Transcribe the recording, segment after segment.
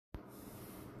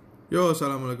Yo,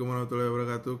 assalamualaikum warahmatullahi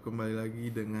wabarakatuh. Kembali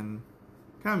lagi dengan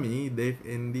kami, Dave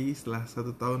Andy, setelah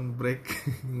 1 tahun break.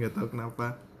 Nggak tahu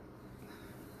kenapa.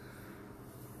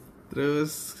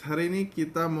 Terus hari ini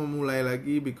kita mau mulai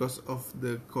lagi because of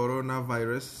the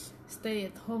coronavirus. Stay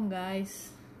at home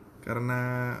guys.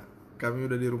 Karena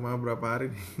kami udah di rumah berapa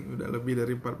hari nih? Udah lebih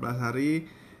dari 14 hari.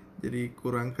 Jadi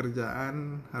kurang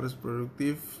kerjaan, harus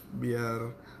produktif.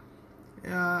 Biar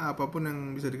ya apapun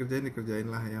yang bisa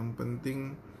dikerjain lah. Yang penting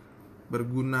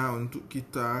berguna untuk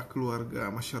kita, keluarga,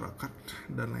 masyarakat,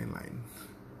 dan lain-lain.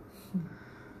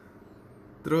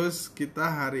 Terus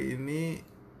kita hari ini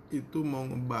itu mau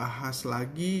ngebahas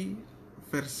lagi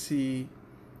versi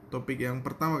topik yang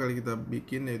pertama kali kita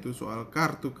bikin, yaitu soal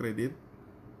kartu kredit.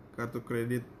 Kartu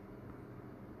kredit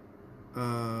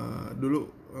dulu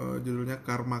judulnya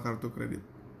Karma Kartu Kredit.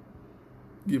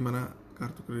 Gimana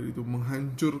kartu kredit itu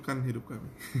menghancurkan hidup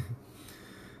kami.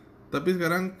 Tapi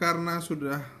sekarang karena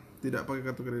sudah tidak pakai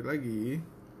kartu kredit lagi,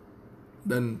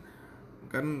 dan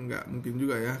kan nggak mungkin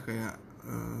juga ya kayak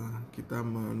kita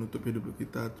menutup hidup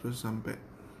kita terus sampai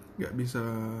nggak bisa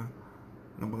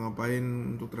ngapa-ngapain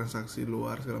untuk transaksi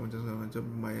luar segala macam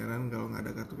pembayaran kalau nggak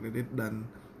ada kartu kredit. Dan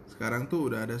sekarang tuh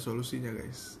udah ada solusinya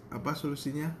guys. Apa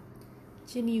solusinya?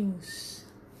 Jenius.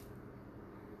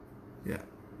 Ya,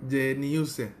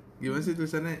 jenius ya. Gimana sih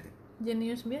tulisannya?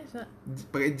 Jenius biasa.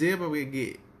 Pakai J apa pakai G?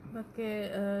 Pakai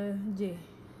J.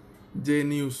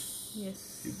 Jenius.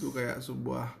 Yes. Itu kayak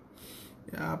sebuah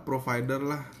ya provider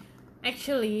lah.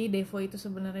 Actually, Devo itu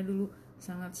sebenarnya dulu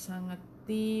sangat-sangat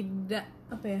tidak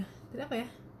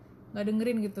nggak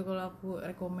dengerin gitu kalau aku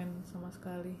rekomen sama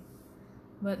sekali.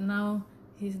 But now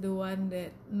he's the one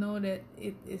that know that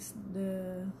it is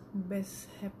the best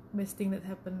thing that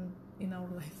happened in our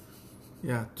life.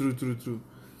 Ya, true.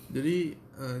 Jadi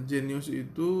Jenius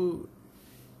itu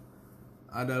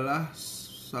adalah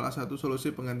salah satu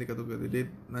solusi pengganti kartu kredit.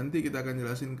 Nanti kita akan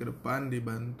jelasin ke depan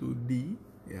dibantu di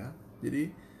ya. Jadi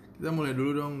kita mulai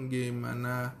dulu dong,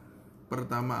 gimana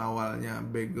pertama awalnya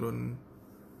background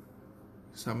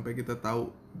sampai kita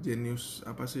tahu Jenius.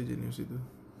 Apa sih Jenius itu?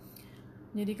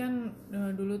 Jadi kan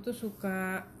dulu tuh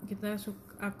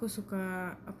aku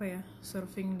suka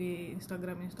surfing di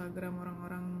Instagram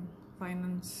orang-orang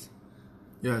finance.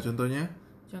 Ya, contohnya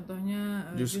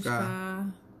Juska,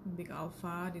 Big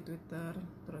Alpha di Twitter,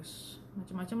 terus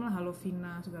macam-macam lah, Halo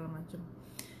Vina segala macam.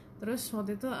 Terus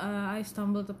waktu itu I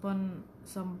stumbled upon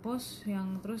some post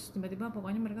yang terus tiba-tiba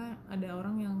pokoknya mereka ada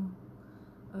orang yang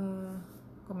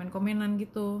komen-komenan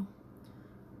gitu.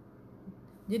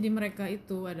 Jadi mereka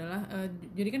itu adalah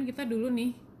jadi kan kita dulu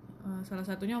nih salah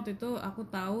satunya waktu itu aku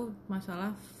tahu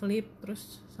masalah Flip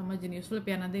terus sama Jenius Flip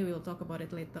ya, nanti we'll talk about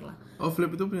it later lah. Oh, Flip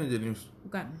itu punya Jenius?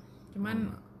 Bukan,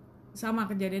 cuman sama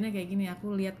kejadiannya kayak gini,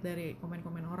 aku lihat dari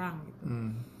komen-komen orang gitu.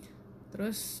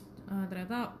 Terus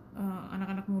ternyata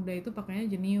anak-anak muda itu pakainya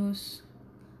Jenius.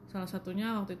 Salah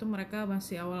satunya waktu itu mereka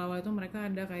masih awal-awal itu mereka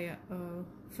ada kayak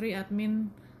free admin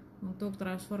untuk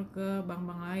transfer ke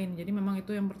bank-bank lain. Jadi memang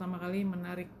itu yang pertama kali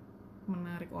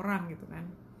menarik orang gitu kan.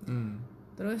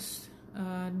 Terus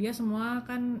dia semua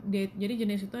kan jadi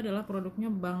Jenius itu adalah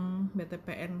produknya bank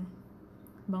BTPN,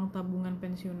 Bank Tabungan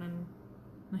Pensiunan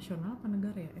Nasional apa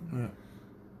negara ya?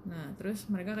 Nah, terus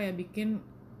mereka kayak bikin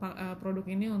produk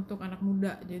ini untuk anak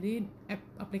muda. Jadi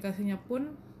aplikasinya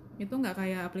pun itu nggak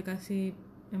kayak aplikasi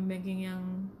banking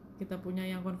yang kita punya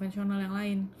yang konvensional yang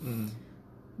lain.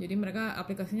 Jadi mereka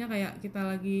aplikasinya kayak kita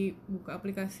lagi buka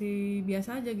aplikasi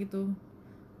biasa aja gitu.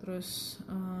 Terus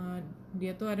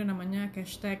dia tuh ada namanya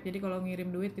hashtag. Jadi kalau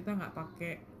ngirim duit kita nggak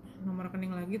pakai nomor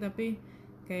rekening lagi, tapi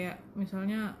kayak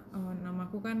misalnya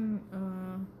namaku kan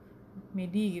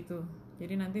Medi gitu.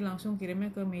 Jadi nanti langsung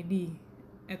kirimnya ke Medi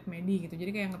gitu.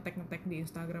 Jadi kayak ngetek di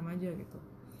Instagram aja gitu.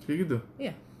 Kayak gitu?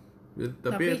 Iya.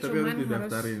 Tapi harus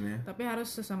didaftarin ya. Tapi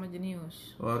harus sesama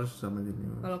Jenius. Oh, harus sesama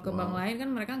Jenius. Kalau ke bank lain kan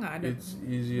mereka nggak ada. It's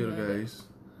easier guys.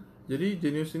 Jadi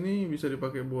Jenius ini bisa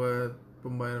dipakai buat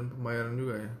pembayaran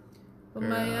juga ya?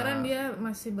 Pembayaran dia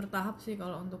masih bertahap sih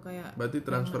kalau untuk kayak. Berarti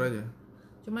transfer aja.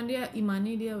 Cuman dia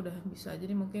e-money dia udah bisa.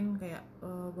 Jadi mungkin kayak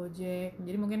Gojek.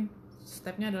 Jadi mungkin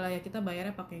stepnya adalah ya kita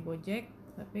bayarnya pakai Gojek,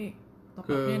 tapi top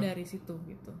up-nya dari situ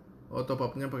gitu. Oh, top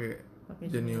up-nya pakai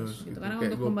Jenius gitu. Karena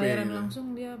untuk pembayaran gitu langsung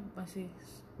dia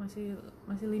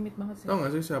masih limit banget sih. Tahu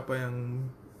nggak sih siapa yang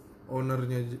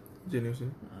ownernya Jenius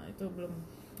ini? Nah, itu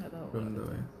nggak tahu. Belum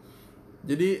tahu ya.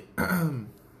 Jadi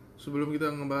sebelum kita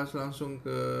ngebahas langsung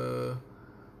ke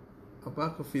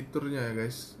fiturnya ya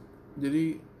guys.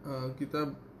 Jadi kita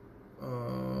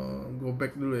go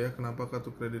back dulu ya, kenapa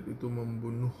kartu kredit itu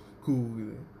membunuhku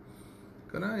gitu ya.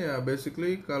 Karena ya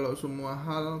basically kalau semua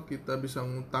hal kita bisa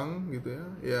ngutang gitu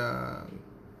ya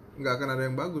nggak akan ada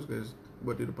yang bagus guys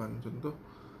buat di depan. Contoh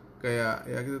kayak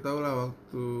ya kita tahu lah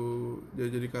waktu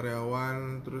jadi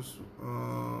karyawan terus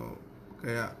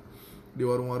kayak di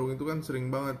warung-warung itu kan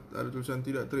sering banget ada tulisan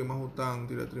tidak terima hutang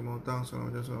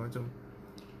segala macam.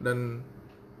 Dan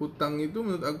hutang itu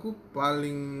menurut aku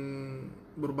paling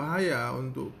berbahaya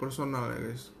untuk personal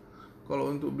ya guys. Kalau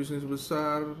untuk bisnis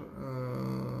besar,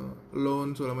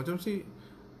 loan segala macam sih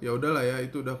ya udahlah ya,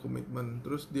 itu udah komitmen.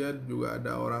 Terus dia juga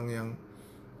ada orang yang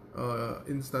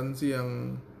instansi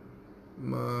yang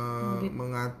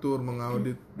mengatur,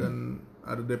 mengaudit dan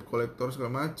ada debt collector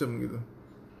segala macam gitu.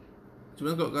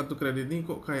 Cuman kalau kartu kredit ini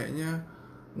kok kayaknya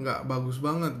nggak bagus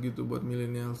banget gitu buat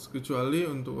millennials, kecuali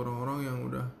untuk orang-orang yang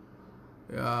udah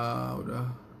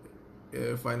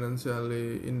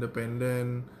financially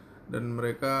independent dan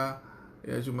mereka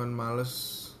ya cuman males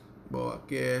bawa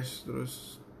cash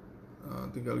terus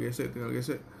tinggal gesek.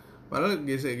 Padahal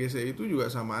gesek itu juga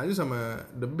sama aja sama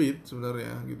debit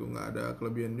sebenarnya gitu, nggak ada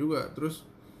kelebihan juga. Terus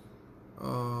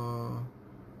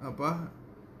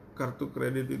kartu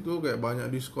kredit itu kayak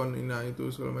banyak diskon ini itu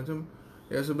segala macam.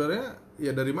 Ya sebenarnya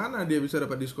ya dari mana dia bisa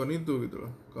dapat diskon itu gitu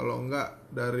loh? Kalau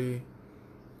nggak dari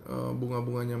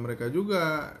bunga-bunganya mereka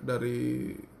juga,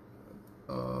 dari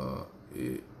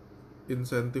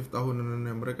insentif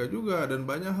tahunannya mereka juga, dan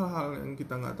banyak hal-hal yang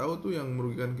kita nggak tahu tuh yang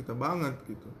merugikan kita banget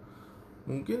gitu.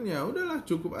 Mungkin ya udahlah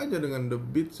cukup aja dengan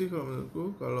debit sih kalau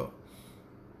menurutku. Kalau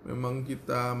memang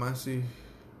kita masih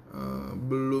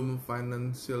belum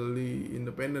financially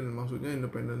independent, maksudnya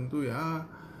independent tuh ya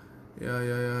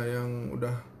yang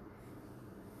udah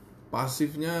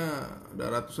pasifnya udah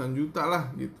ratusan juta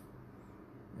lah gitu.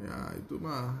 Ya itu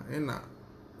mah enak,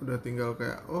 udah tinggal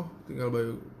kayak tinggal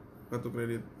bayar kartu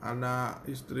kredit anak,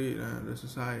 istri, nah udah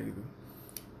selesai gitu.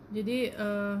 Jadi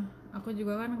aku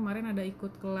juga kan kemarin ada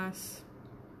ikut kelas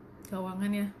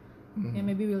keuangan ya. Ya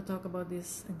maybe we'll talk about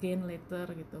this again later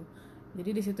gitu.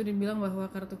 Jadi di situ dibilang bahwa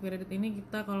kartu kredit ini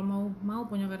kita kalau mau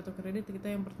punya kartu kredit, kita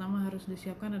yang pertama harus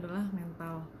disiapkan adalah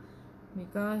mental.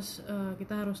 Because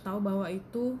kita harus tahu bahwa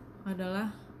itu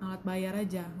adalah alat bayar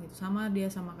aja gitu. Sama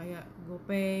kayak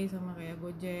GoPay, sama kayak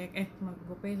Gojek, sama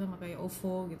GoPay sama kayak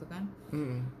OVO gitu kan.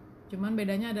 Cuman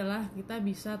bedanya adalah kita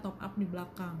bisa top up di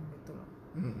belakang gitu loh.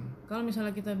 Kalau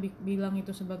misalnya kita bilang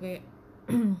itu sebagai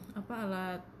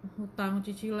alat hutang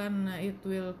cicilan, nah it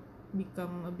will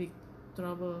become a big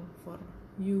trouble for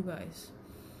you guys.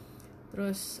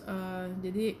 Terus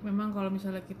jadi memang kalau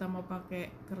misalnya kita mau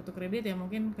pakai kartu kredit ya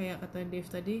mungkin kayak kata Dave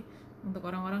tadi, untuk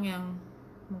orang-orang yang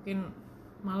mungkin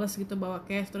males gitu bawa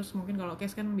cash. Terus mungkin kalau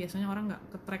cash kan biasanya orang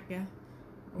nggak ke-track ya,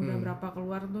 udah berapa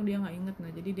keluar tuh dia nggak inget.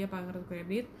 Nah jadi dia pakai kartu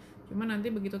kredit, cuma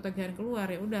nanti begitu tagihan keluar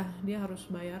ya udah dia harus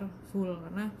bayar full,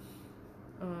 karena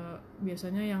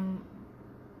biasanya yang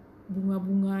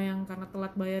bunga-bunga yang karena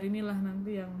telat bayar inilah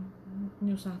nanti yang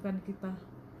menyusahkan kita.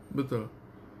 Betul.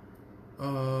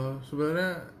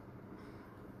 Sebenarnya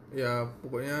ya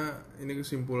pokoknya ini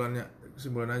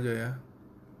kesimpulan aja ya.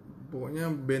 Pokoknya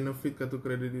benefit kartu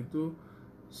kredit itu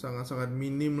sangat-sangat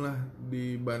minim lah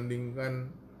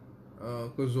dibandingkan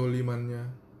kezolimannya.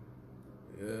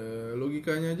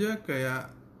 Logikanya aja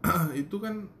kayak itu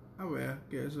kan apa ya,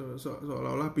 kayak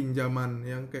seolah-olah pinjaman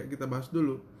yang kayak kita bahas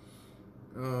dulu.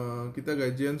 Kita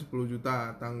gajian 10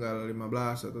 juta tanggal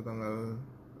 15 atau tanggal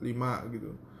 5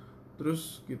 gitu.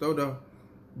 Terus kita udah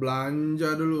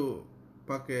belanja dulu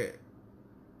pakai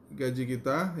gaji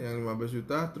kita yang 15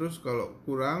 juta, terus kalau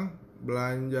kurang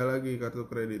belanja lagi kartu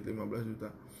kredit 15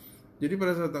 juta. Jadi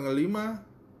pada saat tanggal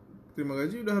 5 terima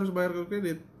gaji udah harus bayar kartu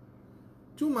kredit.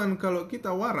 Cuman kalau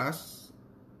kita waras,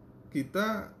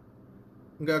 kita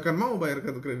nggak akan mau bayar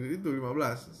kartu kredit itu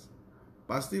 15.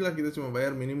 Pastilah kita cuma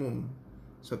bayar minimum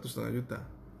 1,5 juta.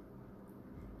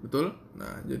 Betul?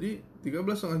 Nah, jadi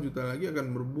 13,5 juta lagi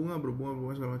akan berbunga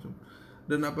segala macam.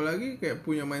 Dan apalagi kayak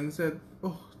punya mindset,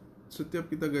 setiap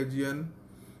kita gajian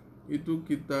itu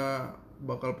kita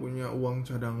bakal punya uang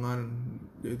cadangan,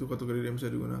 yaitu kartu kredit yang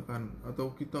bisa digunakan.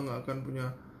 Atau kita nggak akan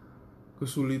punya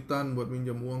kesulitan buat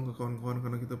minjam uang ke kawan-kawan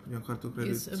karena kita punya kartu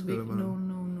kredit segala macam.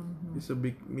 No. It's a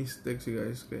big mistake sih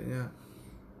guys. Kayaknya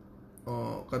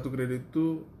kartu kredit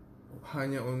itu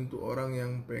hanya untuk orang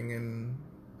yang pengen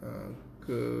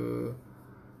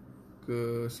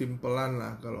kesimpelan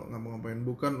lah kalau ngapa-ngapain,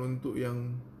 bukan untuk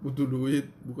yang butuh duit,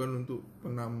 bukan untuk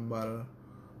penambal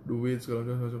duit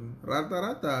segala macam.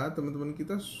 Rata-rata teman-teman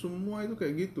kita semua itu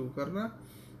kayak gitu, karena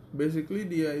basically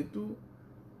dia itu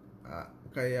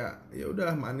kayak ya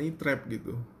udah money trap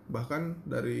gitu. Bahkan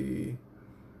dari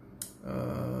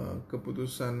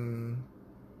keputusan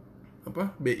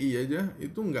BI aja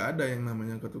itu nggak ada yang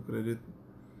namanya kartu kredit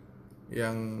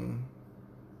yang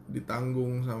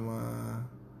ditanggung sama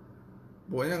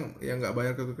pokoknya yang nggak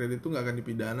bayar kartu kredit itu nggak akan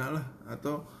dipidana lah,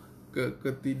 atau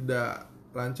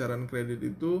ketidaklancaran kredit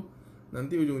itu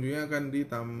nanti ujung-ujungnya akan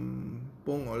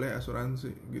ditampung oleh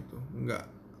asuransi gitu. Nggak,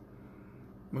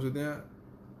 maksudnya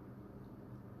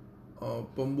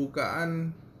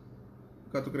pembukaan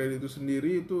kartu kredit itu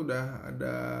sendiri itu udah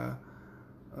ada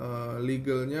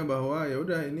legalnya bahwa ya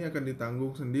udah ini akan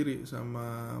ditanggung sendiri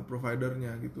sama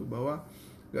providernya gitu, bahwa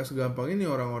gak segampang ini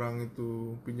orang-orang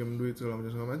itu pinjam duit segala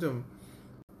macam.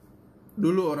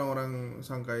 Dulu orang-orang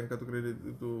sangkain kartu kredit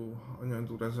itu hanya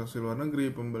untuk transaksi luar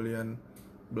negeri, pembelian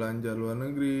belanja luar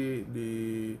negeri, di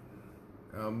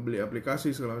beli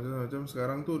aplikasi segala macam.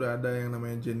 Sekarang tuh udah ada yang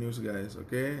namanya jenius guys,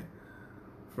 oke?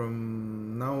 From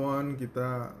now on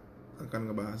kita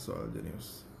akan ngebahas soal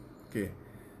jenius,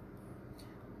 oke?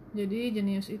 Jadi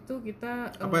jenius itu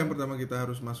kita Apa yang pertama kita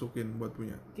harus masukin buat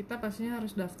punya? kita pastinya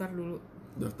harus daftar dulu.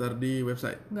 Daftar di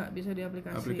website? Nggak, bisa di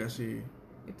aplikasi.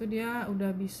 Itu dia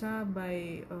udah bisa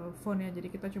by phone ya. Jadi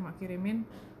kita cuma kirimin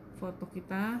foto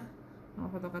kita sama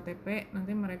foto KTP.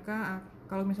 Nanti mereka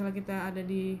kalau misalnya kita ada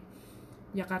di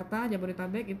Jakarta,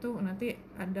 Jabodetabek, itu nanti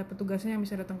ada petugasnya yang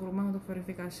bisa datang ke rumah untuk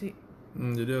verifikasi.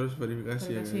 Jadi harus verifikasi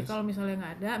ya guys. Kalau misalnya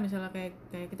nggak ada, misalnya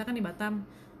kayak kita kan di Batam,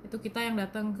 itu kita yang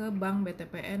datang ke bank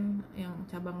BTPN yang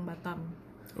cabang Batam.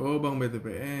 Oh, bank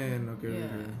BTPN, oke.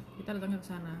 Kita datang ke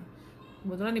sana.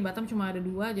 Kebetulan di Batam cuma ada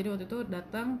 2, jadi waktu itu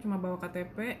datang cuma bawa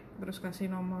KTP, terus kasih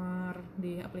nomor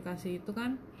di aplikasi itu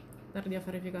kan, ntar dia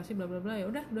verifikasi bla bla bla, ya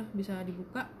udah bisa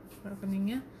dibuka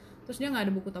rekeningnya. Terus dia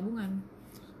nggak ada buku tabungan.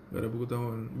 Nggak ada buku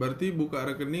tabungan. Berarti buka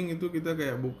rekening itu kita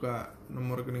kayak buka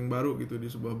nomor rekening baru gitu di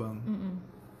sebuah bank.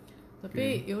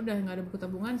 Tapi ya udah nggak ada buku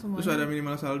tabungan semuanya. Terus ada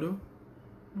minimal saldo?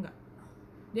 Enggak.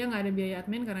 Dia nggak ada biaya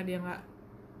admin karena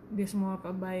dia semua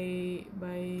by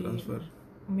Transfer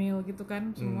mail gitu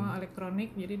kan, semua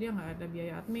elektronik, jadi dia nggak ada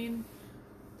biaya admin.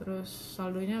 Terus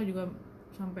saldonya juga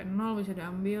sampai 0 bisa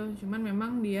diambil. Cuman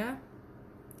memang dia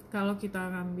kalau kita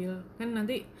ngambil kan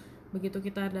nanti begitu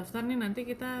kita daftar nih, nanti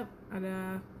kita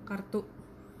ada kartu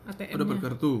ATM-nya. Dapat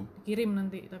kartu? Dikirim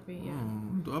nanti, tapi ya.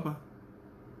 Untuk apa?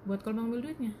 Buat kalau mau ambil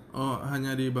duitnya. Oh,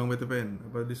 hanya di bank BTPN?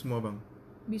 Apa di semua bank?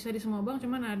 Bisa di semua bank,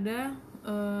 cuman ada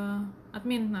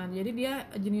admin. Nah, jadi dia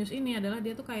jenius ini adalah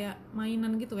dia tuh kayak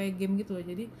mainan gitu, kayak game gitu loh.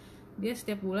 Jadi dia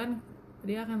setiap bulan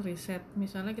dia akan reset.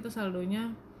 Misalnya kita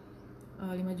saldonya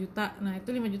 5 juta. Nah,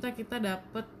 itu 5 juta kita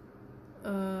dapat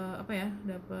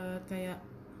dapat kayak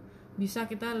bisa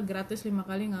kita gratis 5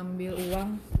 kali ngambil uang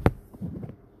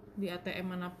di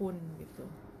ATM manapun gitu.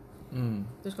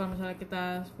 Terus kalau misalnya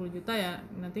kita 10 juta ya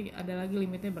nanti ada lagi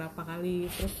limitnya berapa kali.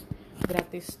 Terus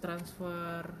gratis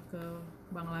transfer ke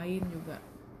bank lain juga.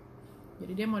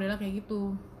 Jadi dia modelnya kayak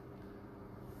gitu.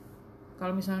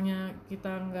 Kalau misalnya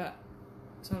kita nggak,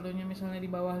 saldonya misalnya di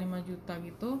bawah 5 juta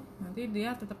gitu, nanti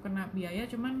dia tetap kena biaya,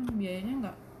 cuman biayanya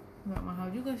nggak mahal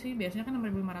juga sih. Biasanya kan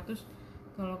 6.500.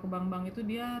 Kalau ke bank-bank itu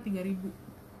dia 3.000.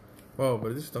 Wow,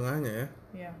 berarti setengahnya ya?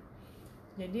 Ya.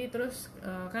 Jadi terus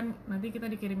kan nanti kita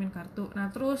dikirimin kartu. Nah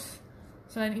terus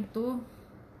selain itu,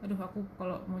 aku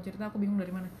kalau mau cerita aku bingung dari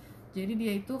mana. Jadi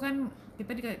dia itu kan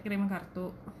kita dikirimin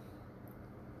kartu.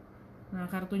 Nah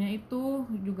kartunya itu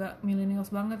juga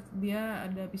millennials banget, dia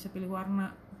ada bisa pilih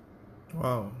warna.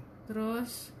 Wow.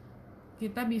 Terus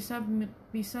kita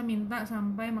bisa minta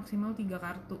sampai maksimal 3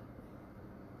 kartu.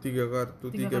 3 kartu,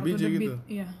 3 kartu biji debit, gitu?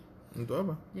 Iya. Untuk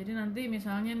apa? Jadi nanti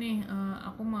misalnya nih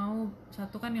aku mau 1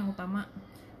 kan yang utama,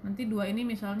 nanti 2 ini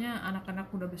misalnya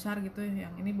anak-anak udah besar gitu,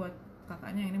 yang ini buat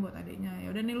kakaknya, ini buat adiknya. Ya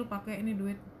udah nih lu pakai ini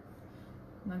duit.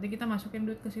 Nanti kita masukin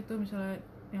duit ke situ, misalnya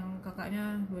yang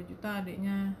kakaknya 2 juta,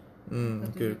 adiknya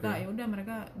 1 juta. Ya udah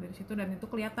mereka dari situ, dan itu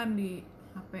kelihatan di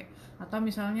HP. Atau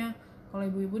misalnya kalau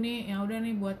ibu-ibu nih, ya udah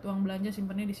nih buat uang belanja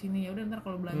simpannya di sini. Ya udah ntar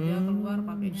kalau belanja keluar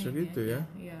pakainya bisa ini gitu aja. ya.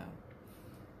 Iya.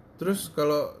 Terus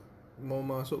kalau mau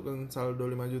masukkan saldo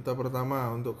 5 juta pertama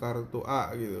untuk kartu A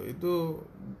gitu, itu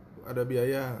ada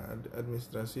biaya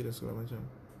administrasi dan segala macam?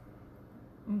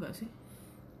 Enggak sih.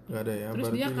 Nggak ada ya. Terus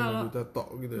berarti dia 5 kalau juta tok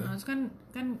gitu ya. Nah,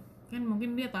 kan mungkin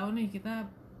dia tahu nih kita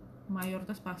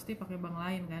mayoritas pasti pakai bank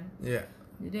lain kan. Iya.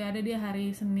 Jadi ada dia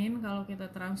hari Senin kalau kita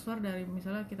transfer dari,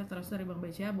 misalnya kita transfer dari Bank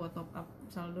BCA buat top up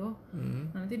saldo,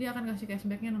 nanti dia akan kasih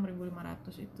cashbacknya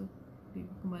 6.500 itu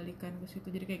dikembalikan ke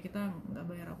situ. Jadi kayak kita nggak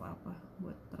bayar apa-apa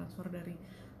buat transfer dari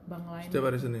bank lain.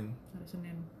 Setiap hari Senin. Hari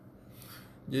Senin.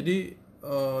 Jadi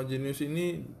jenius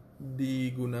ini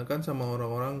digunakan sama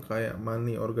orang-orang kayak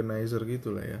money organizer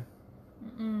gitu lah ya.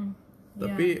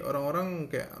 Tapi orang-orang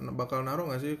kayak bakal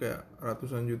naruh nggak sih kayak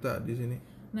ratusan juta di sini?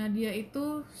 Nah dia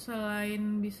itu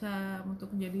selain bisa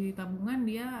untuk jadi tabungan,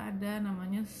 dia ada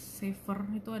namanya saver,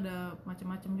 itu ada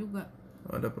macam-macam juga.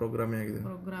 Ada programnya gitu.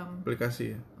 Program.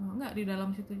 Aplikasi ya? Enggak, di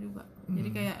dalam situ juga. Jadi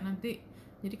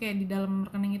kayak di dalam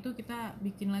rekening itu kita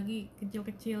bikin lagi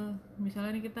kecil-kecil.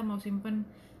 Misalnya nih kita mau simpen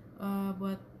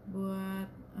buat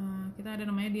kita ada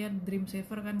namanya dia dream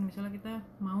saver kan. Misalnya kita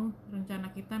mau rencana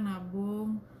kita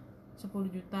nabung 10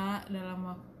 juta dalam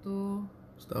waktu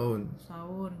Setahun.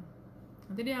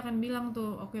 Nanti dia akan bilang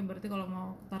tuh, oke, berarti kalau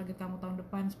mau target kamu tahun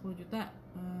depan 10 juta,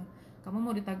 kamu mau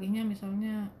ditagihnya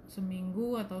misalnya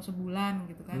seminggu atau sebulan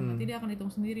gitu kan. Nanti dia akan hitung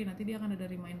sendiri, nanti dia akan ada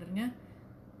remindernya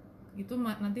itu,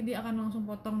 nanti dia akan langsung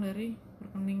potong dari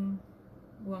rekening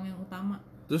uang yang utama.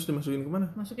 Terus dimasukin kemana?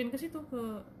 Masukin ke situ,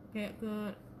 kayak ke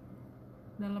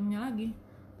dalamnya lagi.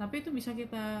 Tapi itu bisa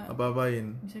kita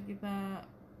apa-apain, bisa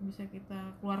kita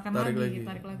keluarkan tarik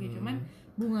tarik lagi. Cuman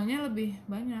bunganya lebih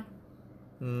banyak.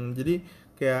 Jadi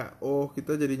kayak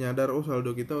kita jadi nyadar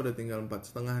saldo kita udah tinggal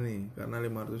 4,5 nih karena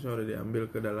 500-nya udah diambil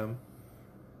ke dalam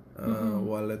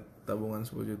wallet tabungan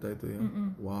 10 juta itu ya.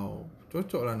 Wow,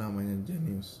 cocok lah namanya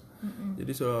jenius.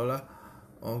 Jadi seolah-olah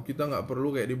kita nggak perlu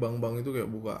kayak di bank-bank itu kayak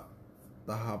buka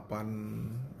tahapan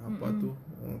tuh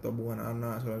tabungan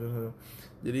anak segala.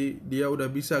 Jadi dia udah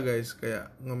bisa guys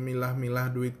kayak ngemilah-milah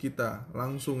duit kita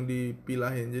langsung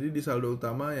dipilahin. Jadi di saldo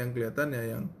utama yang kelihatan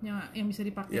ya yang bisa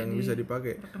dipakai, bisa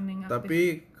dipakai. Rekening aktif. Tapi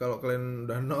kalau kalian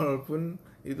udah nol pun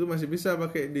itu masih bisa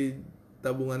pakai di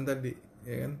tabungan tadi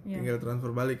ya kan. Tinggal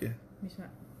transfer balik ya. Bisa.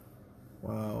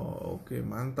 Wow, oke,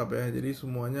 mantap ya. Jadi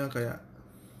semuanya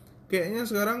kayaknya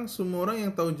sekarang semua orang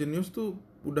yang tahu jenius tuh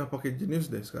udah pakai jenius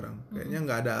deh sekarang. Kayaknya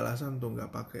nggak ada alasan tuh nggak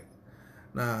pakai.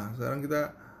 Nah, sekarang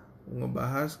kita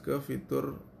ngebahas ke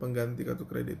fitur pengganti kartu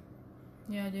kredit.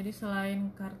 Ya, jadi selain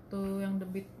kartu yang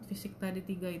debit fisik tadi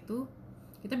 3 itu,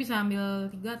 kita bisa ambil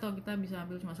 3 atau kita bisa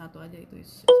ambil cuma 1 aja, itu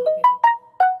okay.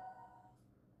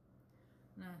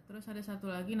 Nah, terus ada satu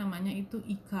lagi namanya itu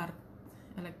e-card,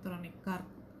 electronic card.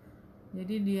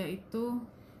 Jadi dia itu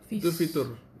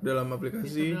fitur dalam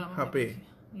aplikasi HP.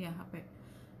 Iya, HP.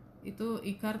 Itu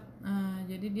e-card,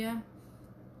 jadi dia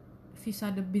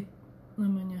Visa debit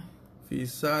namanya.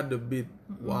 Visa debit.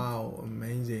 Wow,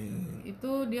 amazing.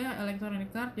 Itu dia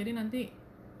electronic card, jadi nanti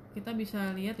kita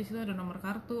bisa lihat di situ ada nomor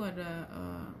kartu, ada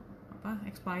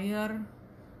expire,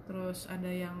 terus ada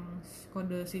yang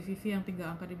kode CVV yang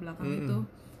 3 angka di belakang itu.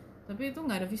 Tapi itu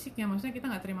nggak ada fisiknya, maksudnya kita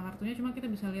nggak terima kartunya, cuma kita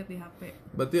bisa lihat di HP.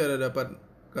 Berarti ada dapat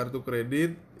kartu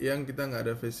kredit yang kita nggak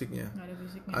ada fisiknya.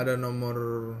 Ada nomor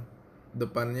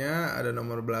depannya, ada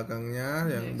nomor belakangnya,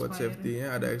 ada yang buat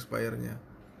safety-nya, ada expire-nya.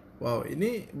 Wow,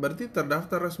 ini berarti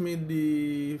terdaftar resmi di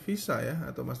Visa ya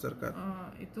atau Mastercard?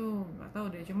 Itu nggak tahu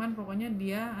deh, cuman pokoknya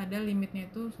dia ada limitnya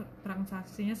itu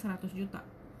transaksinya 100 juta.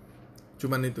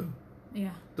 Cuman itu?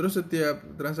 Iya. Terus setiap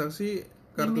transaksi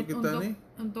kartu limit kita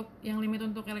untuk yang limit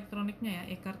untuk elektroniknya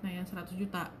ya, e-cardnya yang 100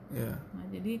 juta. Iya. Nah,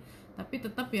 jadi tapi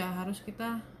tetap ya harus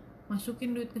kita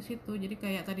masukin duit ke situ. Jadi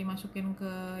kayak tadi masukin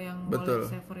ke yang wallet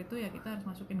saver itu ya kita harus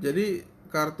masukin. Jadi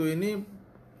kartu ini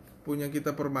punya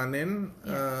kita permanen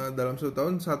dalam 1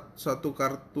 tahun satu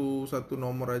kartu satu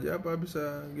nomor aja apa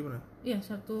bisa gimana? Iya,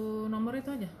 1 nomor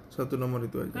itu aja. 1 nomor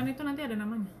itu aja. Kan itu nanti ada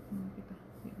namanya kita.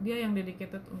 Dia yang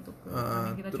dedicated untuk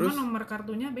kita. Terus, cuma nomor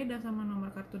kartunya beda sama nomor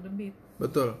kartu debit.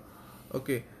 Betul.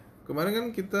 Oke. Kemarin kan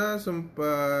kita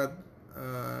sempat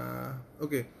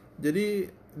jadi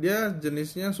dia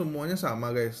jenisnya semuanya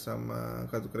sama guys, sama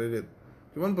kartu kredit.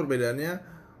 Cuman perbedaannya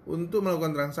untuk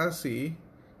melakukan transaksi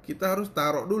kita harus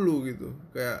taruh dulu gitu.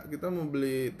 Kayak kita mau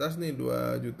beli tas nih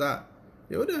 2 juta.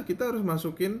 Ya udah kita harus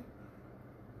masukin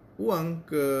uang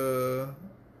ke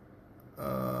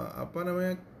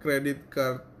credit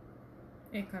card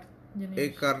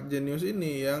e-card jenius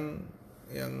ini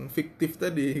yang fiktif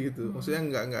tadi gitu. Maksudnya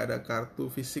nggak ada kartu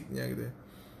fisiknya gitu ya.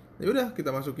 Ya udah kita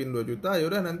masukin 2 juta, ya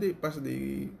udah nanti pas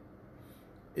di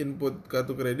input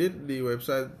kartu kredit di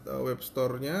website web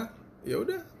store-nya, ya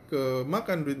udah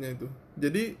kemakan duitnya itu.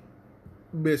 Jadi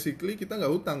basically kita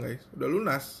nggak utang guys, udah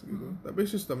lunas gitu. Tapi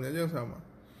sistemnya aja yang sama.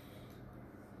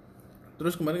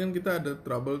 Terus kemarin kan kita ada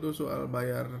trouble tuh soal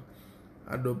bayar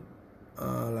Adobe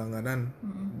langganan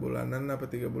bulanan apa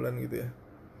 3 bulan gitu ya.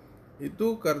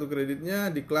 Itu kartu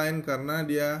kreditnya decline karena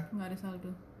dia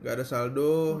nggak ada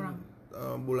saldo.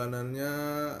 Bulanannya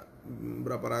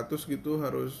berapa ratus gitu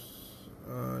harus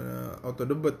auto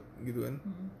debit gitu kan.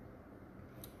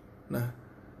 Nah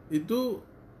itu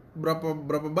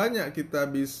berapa banyak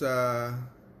kita bisa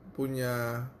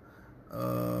punya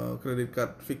credit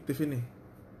card fiktif ini?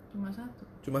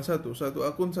 Cuma satu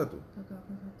akun satu.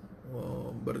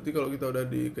 Oh, berarti kalau kita udah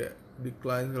kayak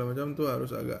decline segala macam tuh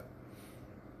harus agak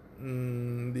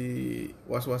di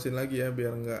was-wasin lagi ya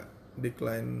biar nggak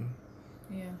decline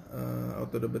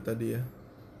auto debit tadi ya.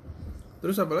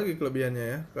 Terus apalagi kelebihannya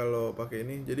ya kalau pakai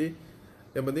ini? Jadi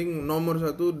yang penting nomor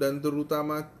satu dan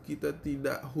terutama kita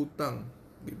tidak hutang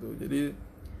gitu. Jadi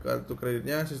kartu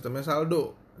kreditnya sistemnya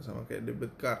saldo sama kayak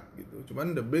debit card gitu.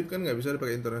 Cuman debit kan nggak bisa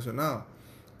dipakai internasional.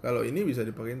 Kalau ini bisa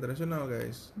dipakai internasional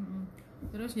guys.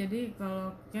 Terus jadi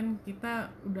kalau kan kita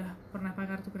udah pernah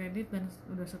pakai kartu kredit dan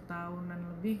udah setahunan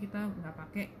lebih kita nggak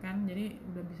pakai kan, jadi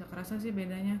udah bisa kerasa sih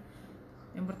bedanya.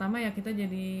 Yang pertama ya kita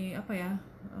jadi apa ya,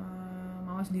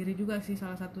 mawas diri juga sih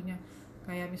salah satunya.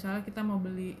 Kayak misalnya kita mau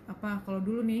beli apa, kalau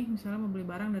dulu nih misalnya mau beli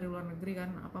barang dari luar negeri kan,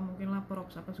 apa mungkin lah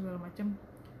props apa segala macam,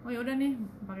 oh ya udah nih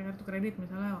pakai kartu kredit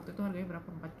misalnya, waktu itu harganya berapa,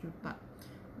 4 juta.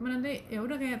 Cuman nanti ya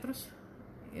udah kayak terus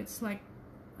it's like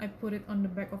I put it on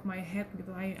the back of my head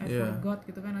gitu, I forgot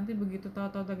gitu kan. Nanti begitu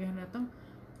tahu-tahu tagihan datang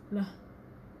lah,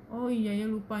 oh iya ya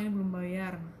lupa ini belum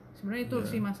bayar. Sebenarnya itu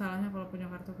sih masalahnya kalau punya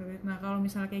kartu kredit. Nah kalau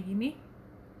misalnya kayak gini,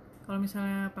 kalau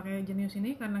misalnya pakai Jenius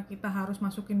ini karena kita harus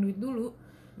masukin duit dulu,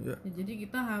 ya, jadi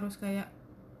kita harus kayak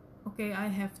okay,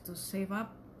 I have to save up,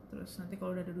 terus nanti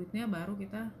kalau udah ada duitnya baru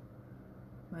kita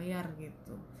bayar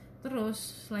gitu.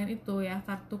 Terus selain itu ya,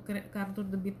 kartu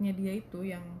debitnya dia itu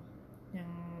yang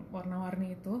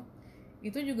warna-warni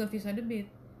itu juga Visa debit.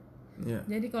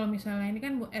 Jadi kalau misalnya ini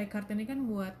kan kartu ini kan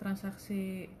buat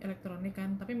transaksi elektronik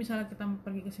kan, tapi misalnya kita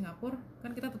pergi ke Singapura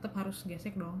kan kita tetap harus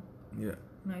gesek dong.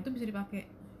 Nah itu bisa dipakai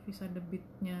Visa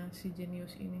debitnya si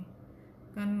Jenius ini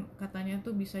kan, katanya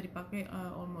tuh bisa dipakai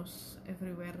almost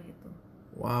everywhere gitu.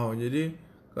 Wow, jadi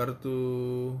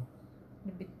kartu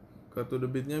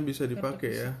debitnya bisa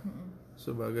dipakai ya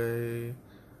sebagai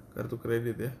kartu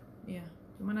kredit ya. Iya,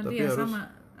 cuma nanti tapi ya harus, sama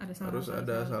harus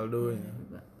ada saldonya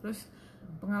juga. Terus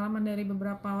pengalaman dari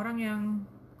beberapa orang yang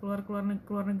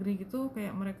keluar negeri gitu,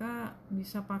 kayak mereka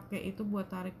bisa pakai itu buat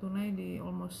tarik tunai di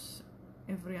almost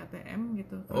every ATM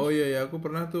gitu. Terus, oh iya aku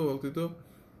pernah tuh waktu itu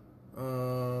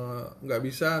nggak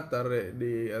bisa tarik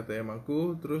di ATM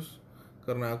aku, terus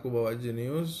karena aku bawa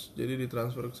Jenius jadi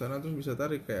ditransfer ke sana terus bisa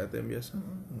tarik kayak ATM biasa.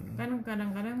 Kan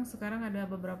kadang-kadang sekarang ada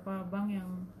beberapa bank yang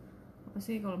apa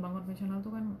sih, kalau bank konvensional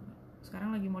tuh kan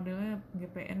sekarang lagi modelnya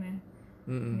GPN ya.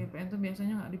 GPN tuh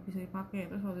biasanya nggak bisa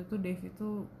dipakai. Terus waktu itu Dave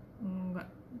itu nggak,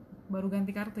 baru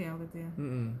ganti kartu ya waktu itu ya.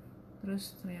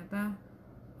 Terus ternyata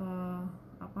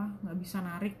nggak bisa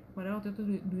narik, padahal waktu itu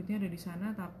duitnya ada di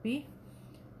sana. Tapi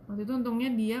waktu itu untungnya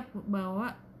dia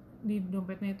bawa di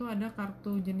dompetnya itu ada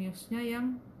kartu Jeniusnya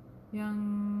yang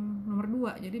nomor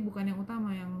 2, jadi bukan yang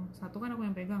utama, yang satu kan aku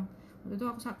yang pegang. Waktu itu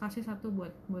aku kasih satu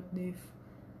buat Dave.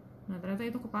 Nah ternyata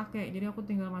itu kepake, jadi aku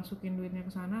tinggal masukin duitnya ke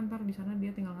sana, ntar di sana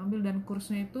dia tinggal ngambil, dan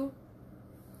kursnya itu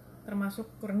termasuk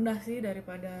rendah sih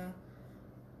daripada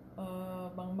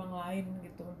bank-bank lain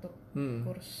gitu untuk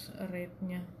kurs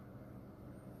rate-nya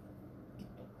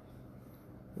gitu.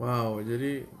 Wow,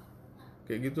 jadi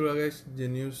kayak gitulah guys,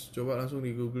 Jenius. Coba langsung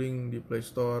di googling di Play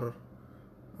Store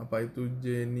apa itu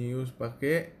Jenius,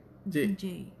 pakai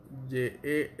JENIUS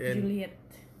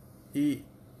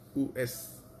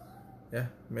ya,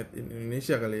 made in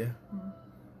Indonesia kali ya.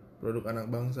 Produk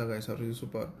anak bangsa guys, harus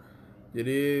disupport.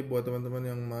 Jadi buat teman-teman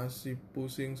yang masih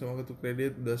pusing sama kartu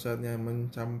kredit, udah saatnya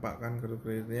mencampakkan kartu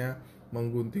kreditnya,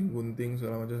 menggunting-gunting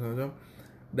segala macam.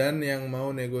 Dan yang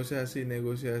mau negosiasi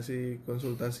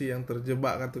konsultasi yang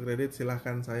terjebak kartu kredit,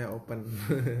 silahkan saya open.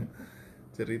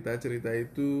 Cerita-cerita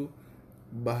itu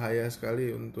bahaya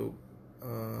sekali untuk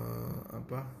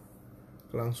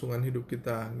kelangsungan hidup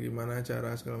kita, gimana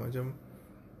cara segala macam.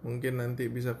 Mungkin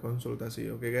nanti bisa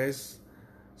konsultasi. Oke guys,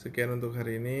 sekian untuk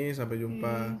hari ini, sampai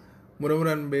jumpa.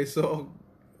 Mudah-mudahan besok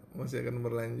masih akan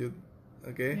berlanjut.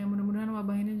 Oke. Ya mudah-mudahan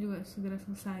wabah ini juga segera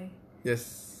selesai. Yes.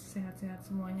 Sehat-sehat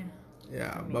semuanya.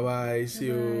 Ya, bye-bye, see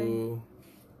you.